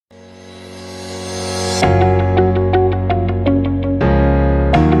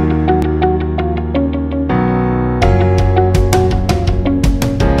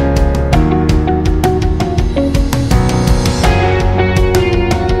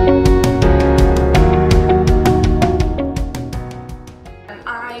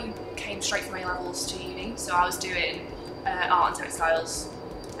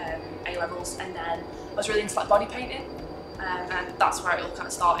and that's where it all kind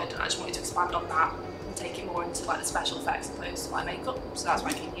of started, and I just wanted to expand on that and take it more into like the special effects opposed to like makeup, so that's why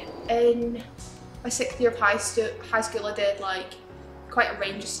I came here. In my 6th year of high school I did like quite a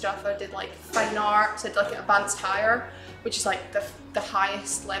range of stuff. I did like fine arts, I did like advanced higher, which is like the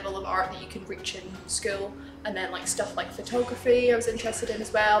highest level of art that you can reach in school, and then like stuff like photography I was interested in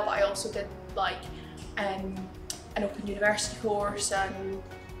as well, but I also did like an open university course and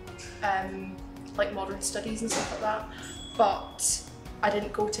like modern studies and stuff like that, but I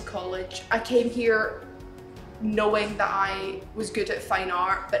didn't go to college. I came here knowing that I was good at fine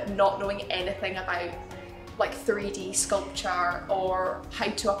art, but not knowing anything about like 3D sculpture or how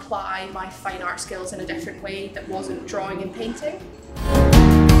to apply my fine art skills in a different way that wasn't drawing and painting.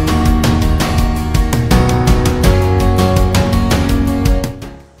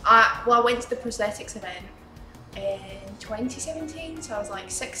 I went to the prosthetics event in 2017, so I was like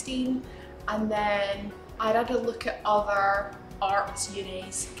 16, and then I had a look at other arts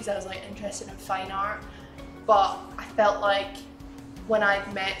unis because I was like interested in fine art, but I felt like when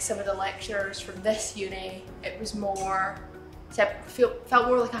I'd met some of the lecturers from this uni, it was more, felt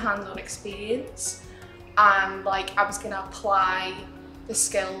more like a hands-on experience, and like I was going to apply the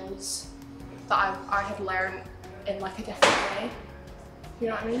skills that I had learned in like a different way. You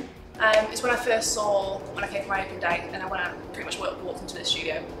know what I mean? It's when I first saw, when I came for my open day, and when I pretty much walked into the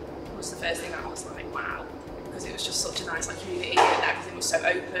studio, was the first thing that I was like, wow, because it was just such a nice like community and everything was so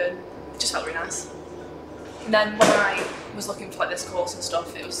open. It just felt really nice. And then when I was looking for like this course and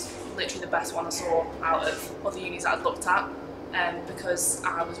stuff, it was literally the best one I saw out of other unis that I'd looked at, because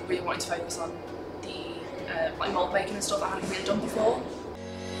I was really wanting to focus on the like mould making and stuff that I hadn't really done before.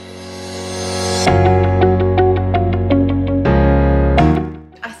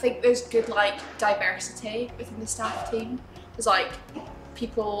 I think there's good like diversity within the staff team. There's like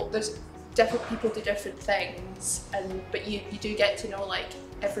there's different people do different things, but you do get to know like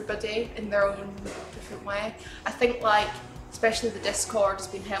everybody in their own different way. I think like especially the Discord has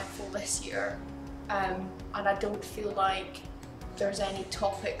been helpful this year, and I don't feel like there's any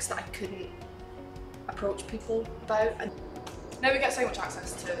topics that I couldn't approach people about. No, we get so much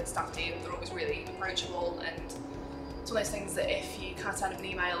access to the staff team. They're always really approachable, and it's one of those things that if you kind of send them an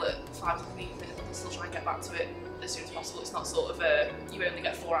email at 5 o'clock in the evening, they'll still try and get back to it as soon as possible. It's not sort of you only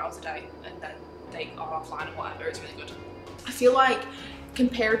get 4 hours a day and then they are offline or whatever. It's really good. I feel like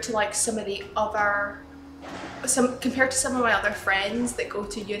compared to like some of my other friends that go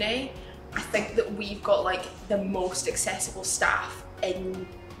to uni, I think that we've got like the most accessible staff in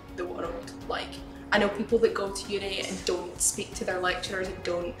the world. Like, I know people that go to uni and don't speak to their lecturers and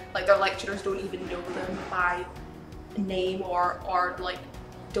their lecturers don't even know them by name or like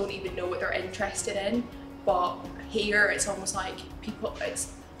don't even know what they're interested in, but here it's almost like people,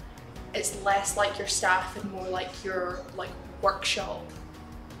 it's less like your staff and more like your like workshop,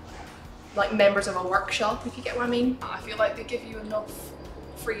 like members of a workshop, if you get what I mean. I feel like they give you enough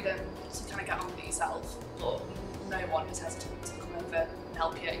freedom to kind of get on with it yourself, but no one is hesitant to come over and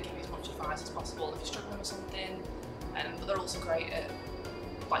help you and give you as much advice as possible if you're struggling with something, but they're also great at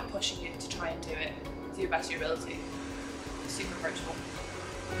like pushing you to try and do it to the best of your ability. Super approachable.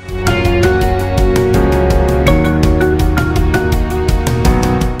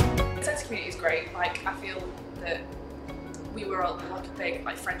 The sense of community is great. Like, I feel that we were like a big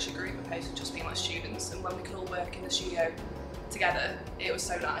like friendship group opposed to just being like students, and when we could all work in the studio together, it was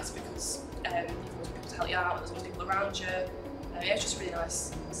so nice because you've always got people to help you out, there's always people around you. Yeah, it's just a really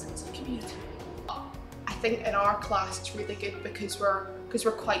nice sense of community. I think in our class it's really good because we're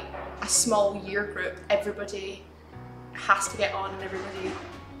quite a small year group. Everybody has to get on and everybody,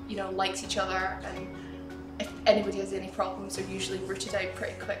 you know, likes each other, and if anybody has any problems they're usually rooted out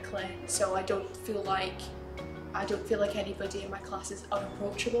pretty quickly, so I don't feel like anybody in my class is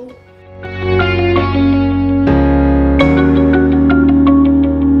unapproachable.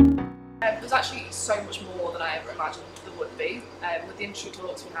 There's actually so much more than I ever imagined there would be. With the industry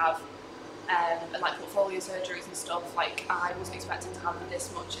talks we have and like portfolio surgeries and stuff, like I wasn't expecting to have this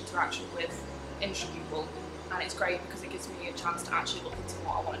much interaction with industry people. And it's great because it gives me a chance to actually look into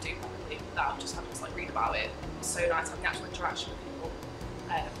what I want to do properly without just having to like read about it. It's so nice having the actual interaction with people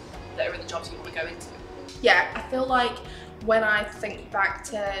that are in the jobs you want to go into. Yeah, I feel like when I think back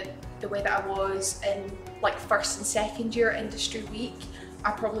to the way that I was in like first and second year industry week,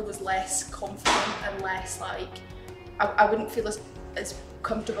 I probably was less confident and less like, I wouldn't feel as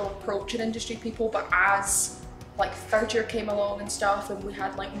comfortable approaching industry people, but as like third year came along and stuff and we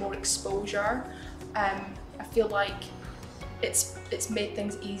had like more exposure, I feel like it's made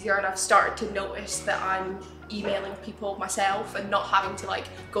things easier, and I've started to notice that I'm emailing people myself and not having to like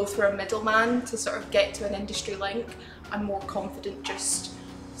go through a middleman to sort of get to an industry link. I'm more confident just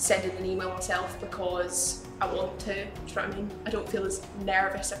sending an email myself because I want to, do you know what I mean? I don't feel as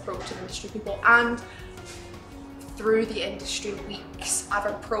nervous approaching industry people. And through the industry weeks, I've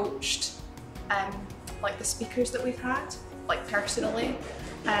approached like the speakers that we've had, like personally,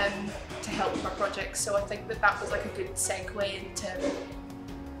 to help with my projects. So I think that was like a good segue into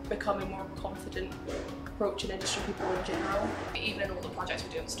becoming more confident approaching industry people in general. Even in all the projects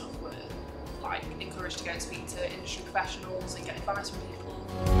we're doing stuff, we're like encouraged to go and speak to industry professionals and get advice from people.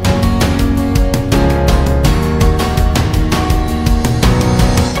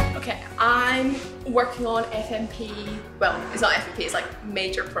 Okay, I'm working on FMP, well, it's not FMP, it's like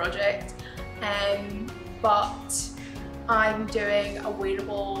major project, but I'm doing a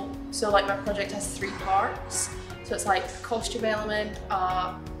wearable, so like my project has 3 parts. So it's like costume element,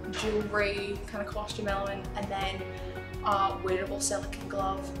 jewellery kind of costume element, and then a wearable silicone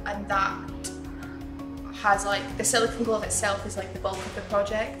glove. And that has like, the silicone glove itself is like the bulk of the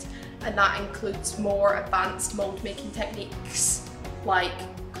project, and that includes more advanced mold making techniques like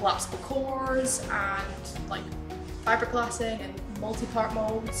collapsible cores and like fiberglassing and multi-part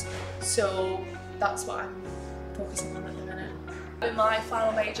molds. So that's what I'm focusing on at the minute. In my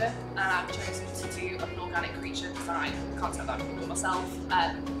final major, and I've chosen to do an organic creature design concept that I'm doing myself.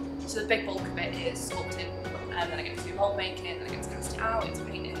 So the big bulk of it is sculpting, and then I get to do mold making, and then I get to cast it out into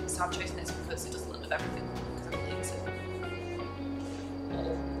painting. So I've chosen this because it does a little bit of everything, because I'm really into